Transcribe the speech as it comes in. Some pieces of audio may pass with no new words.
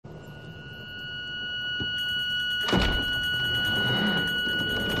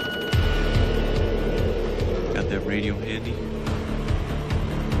radio handy?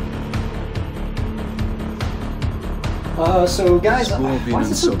 So guys, why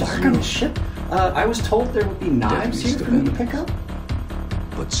is it so dark on the ship? I was told there would be knives here for me to pick up.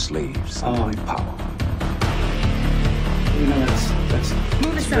 But slaves enjoy power. You know, that's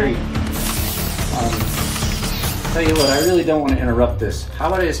Move aside. Tell you what, I really don't want to interrupt this. How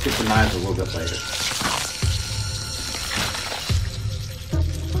about I just get the knives a little bit later?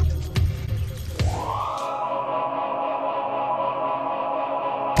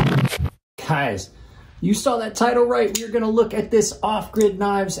 Guys, you saw that title right. We're going to look at this off-grid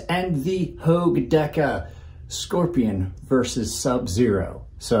knives and the Hogue Deca Scorpion versus Sub-Zero.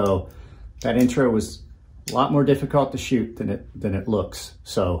 So that intro was a lot more difficult to shoot than it looks.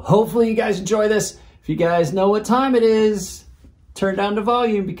 So hopefully you guys enjoy this. If you guys know what time it is, turn down the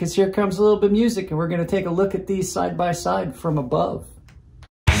volume because here comes a little bit of music and we're going to take a look at these side by side from above.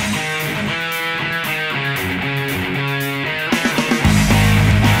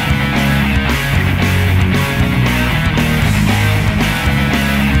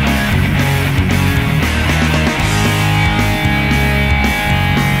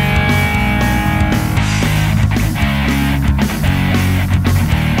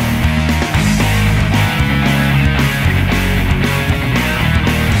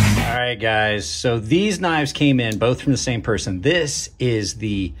 Guys, so these knives came in both from the same person. This is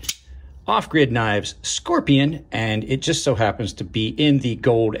the off-grid knives Scorpion, and it just so happens to be in the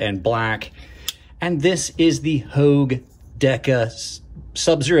gold and black. And this is the Hogue Deca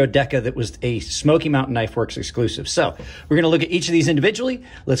Sub-Zero Deca that was a Smoky Mountain Knife Works exclusive. So we're going to look at each of these individually.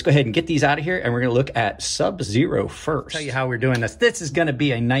 Let's go ahead and get these out of here, and we're going to look at Sub-Zero first. I'll tell you how we're doing this. This is going to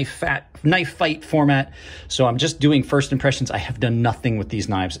be a knife fight format. So I'm just doing first impressions. I have done nothing with these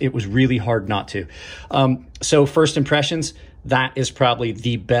knives. It was really hard not to. So first impressions, that is probably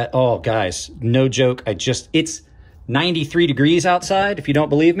the best. Oh, guys, no joke. It's 93 degrees outside, if you don't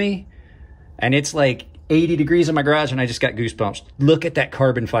believe me. And it's like 80 degrees in my garage, and I just got goosebumps. Look at that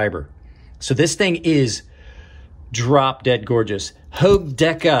carbon fiber. So this thing is drop dead gorgeous. Hogue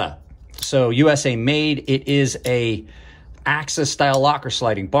Deca, so USA made. It is a Axis style lock or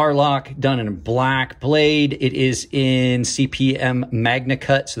sliding bar lock done in a black blade. It is in CPM Magna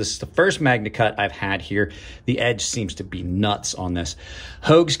Cut. So this is the first Magna Cut I've had here. The edge seems to be nuts on this.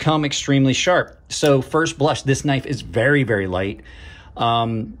 Hogues come extremely sharp. So first blush, this knife is very, very light.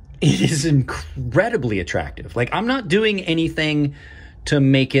 It is incredibly attractive. Like, I'm not doing anything to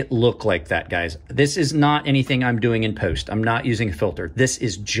make it look like that, guys. This is not anything I'm doing in post. I'm not using a filter. This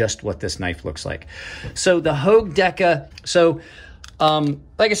is just what this knife looks like. So the Hogue Deca, so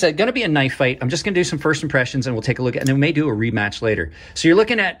like I said, gonna be a knife fight. I'm just gonna do some first impressions and we'll take a look at, and then we may do a rematch later. So you're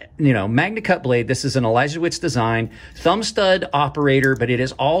looking at, you know, Magna Cut blade. This is an Elijah Witz design, thumb stud operator, but it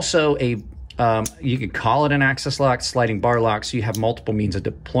is also a you could call it an axis lock, sliding bar lock, so you have multiple means of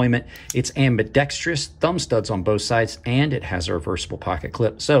deployment. It's ambidextrous, thumb studs on both sides, and it has a reversible pocket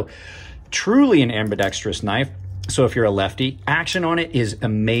clip. So truly an ambidextrous knife. So if you're a lefty, action on it is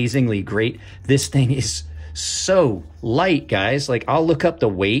amazingly great. This thing is so light, guys. Like, I'll look up the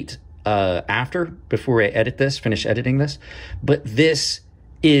weight before I edit this, finish editing this. But this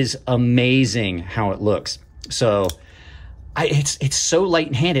is amazing how it looks. So it's so light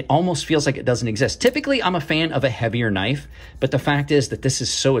in hand, it almost feels like it doesn't exist. Typically, I'm a fan of a heavier knife, but the fact is that this is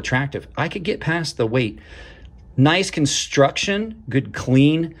so attractive. I could get past the weight. Nice construction, good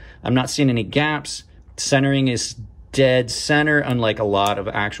clean. I'm not seeing any gaps. Centering is dead center, unlike a lot of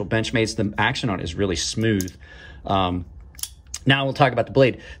actual Benchmates. The action on it is really smooth. Now we'll talk about the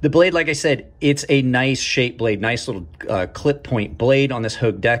blade. The blade, like I said, it's a nice shaped blade, nice little clip point blade on this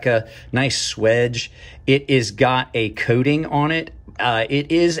Hogue Deca, nice swedge. It is got a coating on it.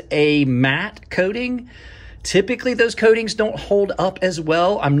 It is a matte coating. Typically, those coatings don't hold up as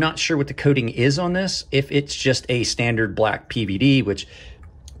well. I'm not sure what the coating is on this. If it's just a standard black PVD, which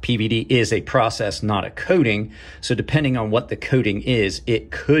PVD is a process, not a coating. So depending on what the coating is,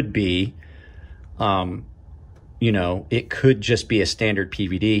 it could be, you know, it could just be a standard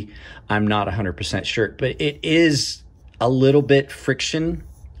PVD. I'm not 100% sure, but it is a little bit friction.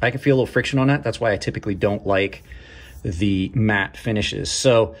 I can feel a little friction on that. That's why I typically don't like the matte finishes.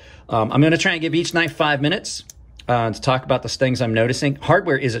 So I'm going to try and give each knife 5 minutes to talk about the things I'm noticing.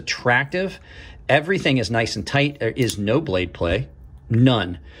 Hardware is attractive. Everything is nice and tight. There is no blade play,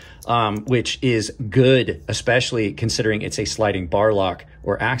 none, which is good, especially considering it's a sliding bar lock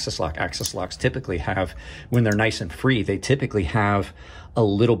or axis lock. Axis locks typically have, when they're nice and free, they typically have a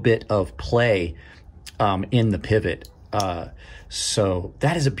little bit of play in the pivot. So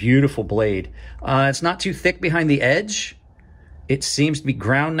that is a beautiful blade. It's not too thick behind the edge. It seems to be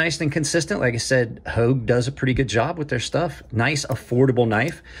ground nice and consistent. Like I said, Hogue does a pretty good job with their stuff. Nice, affordable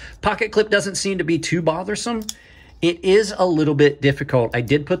knife. Pocket clip doesn't seem to be too bothersome. It is a little bit difficult. I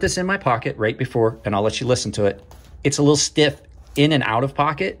did put this in my pocket right before, and I'll let you listen to it. It's a little stiff in and out of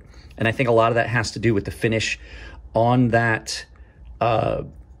pocket, and I think a lot of that has to do with the finish on that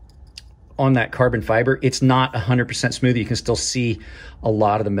carbon fiber. It's not 100% smooth. You can still see a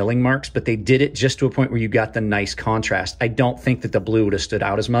lot of the milling marks, but they did it just to a point where you got the nice contrast. I don't think that the blue would have stood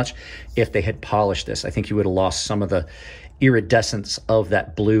out as much if they had polished this. I think you would have lost some of the iridescence of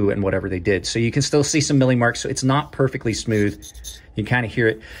that blue and whatever they did. So you can still see some milling marks. So it's not perfectly smooth. You can kind of hear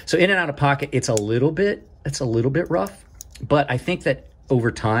it. So in and out of pocket, it's a little bit rough, but I think that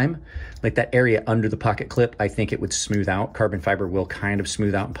over time, like that area under the pocket clip, I think it would smooth out. Carbon fiber will kind of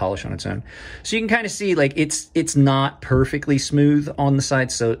smooth out and polish on its own. So you can kind of see like it's not perfectly smooth on the side.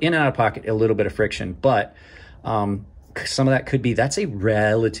 So in and out of pocket, a little bit of friction, but some of that could be, that's a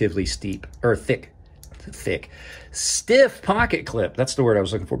relatively steep or stiff pocket clip. That's the word I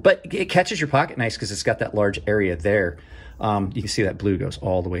was looking for. But it catches your pocket nice because it's got that large area there. You can see that blue goes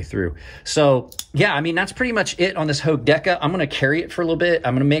all the way through. So yeah, I mean, that's pretty much it on this Hogue Deca. I'm going to carry it for a little bit.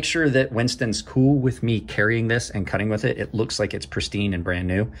 I'm going to make sure that Winston's cool with me carrying this and cutting with it. It looks like it's pristine and brand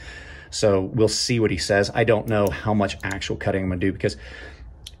new. So we'll see what he says. I don't know how much actual cutting I'm going to do, because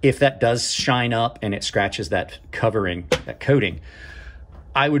if that does shine up and it scratches that covering, that coating,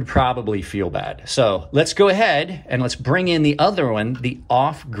 I would probably feel bad. So let's go ahead and let's bring in the other one, the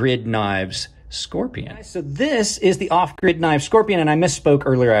Off-Grid Knives Scorpion. So this is the Off-Grid Knives Scorpion, and I misspoke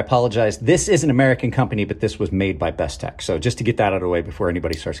earlier. I apologize. This is an American company, but this was made by Best Tech. So just to get that out of the way before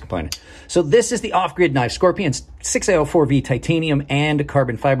anybody starts complaining. So this is the Off-Grid Knives Scorpion, 6A04V titanium and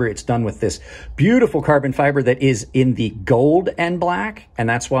carbon fiber. It's done with this beautiful carbon fiber that is in the gold and black, and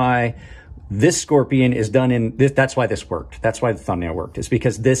that's why this Scorpion is done in this. That's why this worked. That's why the thumbnail worked. It's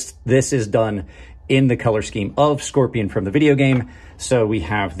because this is done in the color scheme of Scorpion from the video game. So we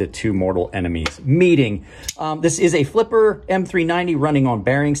have the two mortal enemies meeting. This is a flipper M390 running on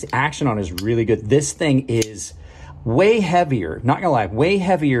bearings. The action on it is really good. This thing is way heavier, not gonna lie, way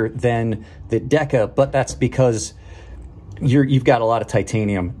heavier than the Deca, but that's because you've got a lot of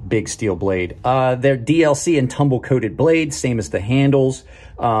titanium, big steel blade. They're DLC and tumble coated blades, same as the handles,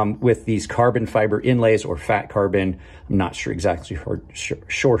 with these carbon fiber inlays or fat carbon. I'm not sure exactly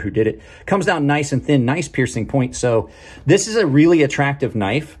sure who did it. Comes down nice and thin, nice piercing point. So this is a really attractive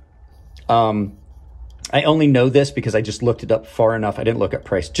knife. I only know this because I just looked it up far enough. I didn't look up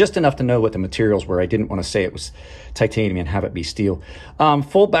price, just enough to know what the materials were. I didn't want to say it was titanium and have it be steel.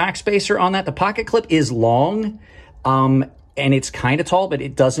 Full back spacer on that. The pocket clip is long. And it's kind of tall, but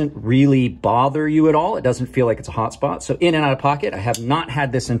it doesn't really bother you at all. It doesn't feel like it's a hot spot. So in and out of pocket, I have not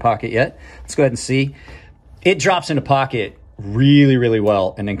had this in pocket yet. Let's go ahead and see. It drops into pocket really, really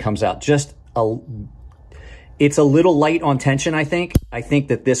well and then comes out just it's a little light on tension, I think. I think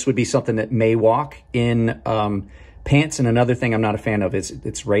that this would be something that may walk in pants. And another thing I'm not a fan of is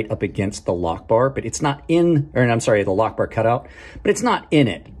it's right up against the lock bar, but it's not in, or I'm sorry, the lock bar cutout, but it's not in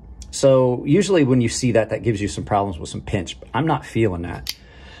it. So usually when you see that, that gives you some problems with some pinch. But I'm not feeling that.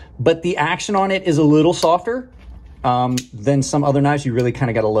 But the action on it is a little softer than some other knives. You really kind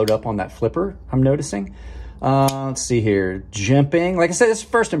of got to load up on that flipper, I'm noticing. Let's see here. Jimping. Like I said, this is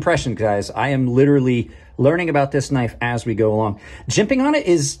first impression, guys. I am literally learning about this knife as we go along. Jimping on it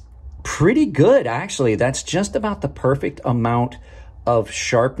is pretty good, actually. That's just about the perfect amount of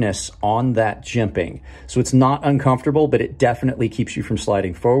sharpness on that jimping. So it's not uncomfortable, but it definitely keeps you from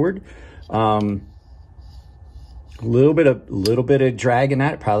sliding forward. A little bit of drag in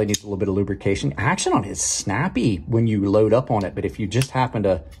that. It probably needs a little bit of lubrication. Action on it is snappy when you load up on it, but if you just happen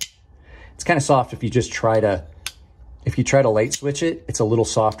to, it's kind of soft if you just try to, if you try to light switch it, it's a little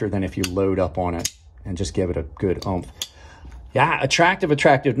softer than if you load up on it and just give it a good oomph. Yeah,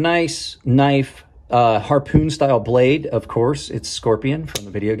 attractive, nice knife. Harpoon style blade, of course. It's Scorpion from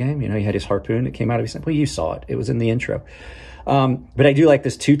the video game. You know, he had his harpoon that came out of his, well, you saw it. It was in the intro. But I do like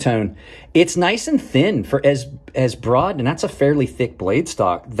this two-tone. It's nice and thin for as broad, and that's a fairly thick blade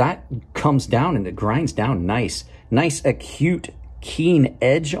stock. That comes down and it grinds down nice. Nice, acute, keen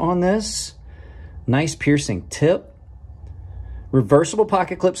edge on this. Nice piercing tip. Reversible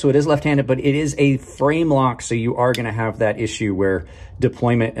pocket clip, so it is left-handed, but it is a frame lock, so you are going to have that issue where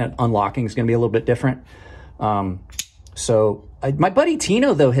deployment and unlocking is going to be a little bit different. My buddy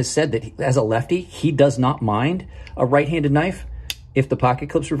Tino, though, has said that as a lefty, he does not mind a right-handed knife if the pocket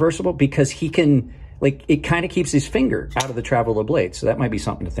clip's reversible, because he can, like, it kind of keeps his finger out of the travel of the blade, so that might be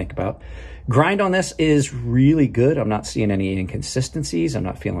something to think about. Grind on this is really good. I'm not seeing any inconsistencies. I'm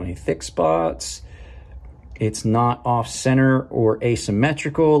not feeling any thick spots. It's not off center or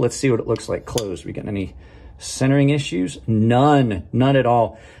asymmetrical. Let's see what it looks like closed. We got any centering issues? None at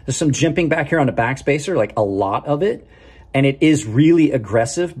all. There's some jimping back here on the backspacer, like a lot of it. And it is really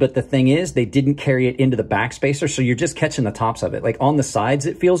aggressive, but the thing is they didn't carry it into the backspacer, so you're just catching the tops of it. Like on the sides,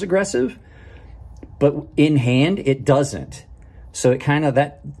 it feels aggressive, but in hand, it doesn't. So it kind of,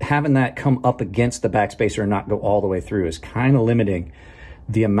 having that come up against the backspacer and not go all the way through is kind of limiting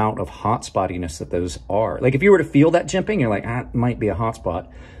the amount of hot spottiness that those are. Like if you were to feel that jimping, you're like, it might be a hot spot.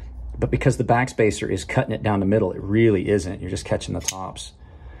 But because the backspacer is cutting it down the middle, it really isn't. You're just catching the tops.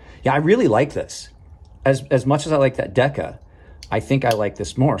 Yeah, I really like this. As much as I like that Deca, I think I like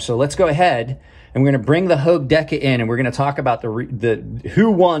this more. So let's go ahead and we're going to bring the Hogue Deca in, and we're going to talk about the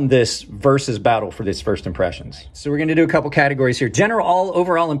who won this versus battle for this first impressions. So we're going to do a couple categories here.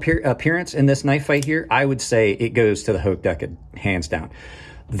 Overall appearance in this knife fight here, I would say it goes to the Hogue Deca hands down.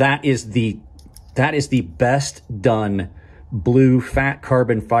 That is the best done blue fat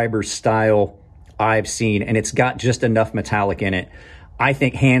carbon fiber style I've seen, and it's got just enough metallic in it. I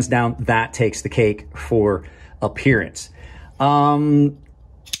think hands down that takes the cake for appearance. The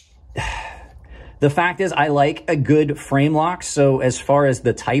fact is I like a good frame lock. So as far as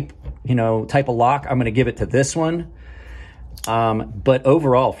the type of lock, I'm going to give it to this one. But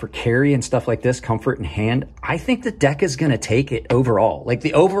overall for carry and stuff like this, comfort in hand, I think the Deca is going to take it overall. Like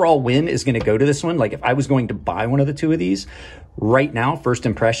the overall win is going to go to this one. Like if I was going to buy one of the two of these right now, first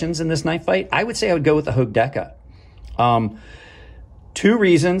impressions in this knife fight, I would say I would go with the Hogue Deca. Two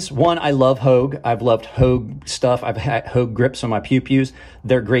reasons. One, I love Hogue. I've loved Hogue stuff. I've had Hogue grips on my pew-pews.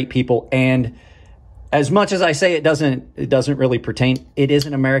 They're great people. And as much as I say it doesn't really pertain, it is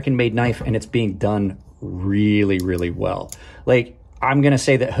an American-made knife, and it's being done really, really well. Like, I'm going to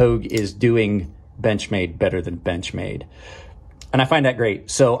say that Hogue is doing Benchmade better than Benchmade. And I find that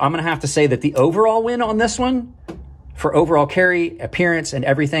great. So I'm going to have to say that the overall win on this one, for overall carry, appearance, and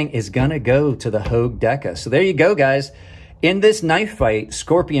everything, is going to go to the Hogue Deca. So there you go, guys. In this knife fight,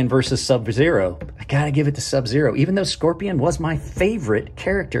 Scorpion versus Sub-Zero, I gotta give it to Sub-Zero, even though Scorpion was my favorite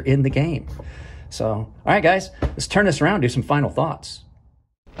character in the game. So, all right, guys, let's turn this around, do some final thoughts.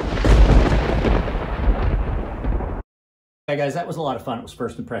 Hey guys, that was a lot of fun. It was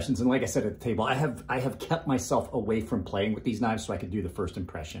first impressions, and like I said at the table, I have kept myself away from playing with these knives so I could do the first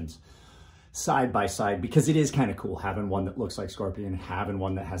impressions side by side, because it is kind of cool having one that looks like Scorpion, having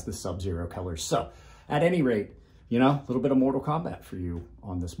one that has the Sub-Zero colors. So, at any rate, a little bit of Mortal Kombat for you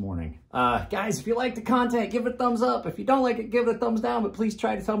on this morning. Guys, if you like the content, give it a thumbs up. If you don't like it, give it a thumbs down, but please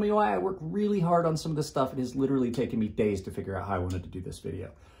try to tell me why. I work really hard on some of this stuff. It has literally taken me days to figure out how I wanted to do this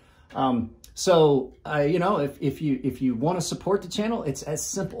video. If you want to support the channel, it's as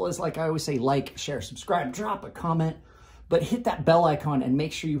simple as, like I always say, like, share, subscribe, drop a comment, but hit that bell icon and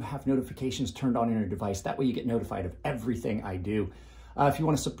make sure you have notifications turned on your device. That way you get notified of everything I do. If you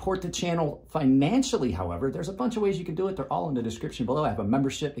want to support the channel financially, however, there's a bunch of ways you can do it. They're all in the description below. I have a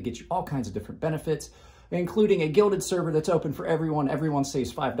membership that gets you all kinds of different benefits, including a gilded server that's open for everyone. Everyone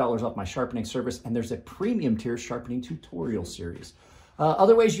saves $5 off my sharpening service, and there's a premium tier sharpening tutorial series.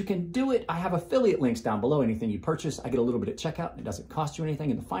 Other ways you can do it, I have affiliate links down below. Anything you purchase, I get a little bit at checkout, and it doesn't cost you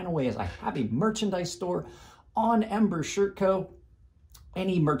anything. And the final way is I have a merchandise store on Ember Shirt Co.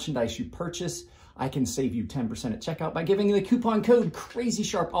 Any merchandise you purchase, I can save you 10% at checkout by giving you the coupon code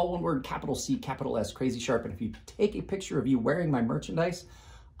CrazySharp, all one word, capital C, capital S, CrazySharp. And if you take a picture of you wearing my merchandise,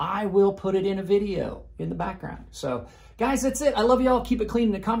 I will put it in a video in the background. So, guys, that's it. I love you all. Keep it clean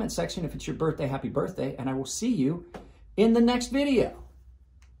in the comment section. If it's your birthday, happy birthday. And I will see you in the next video.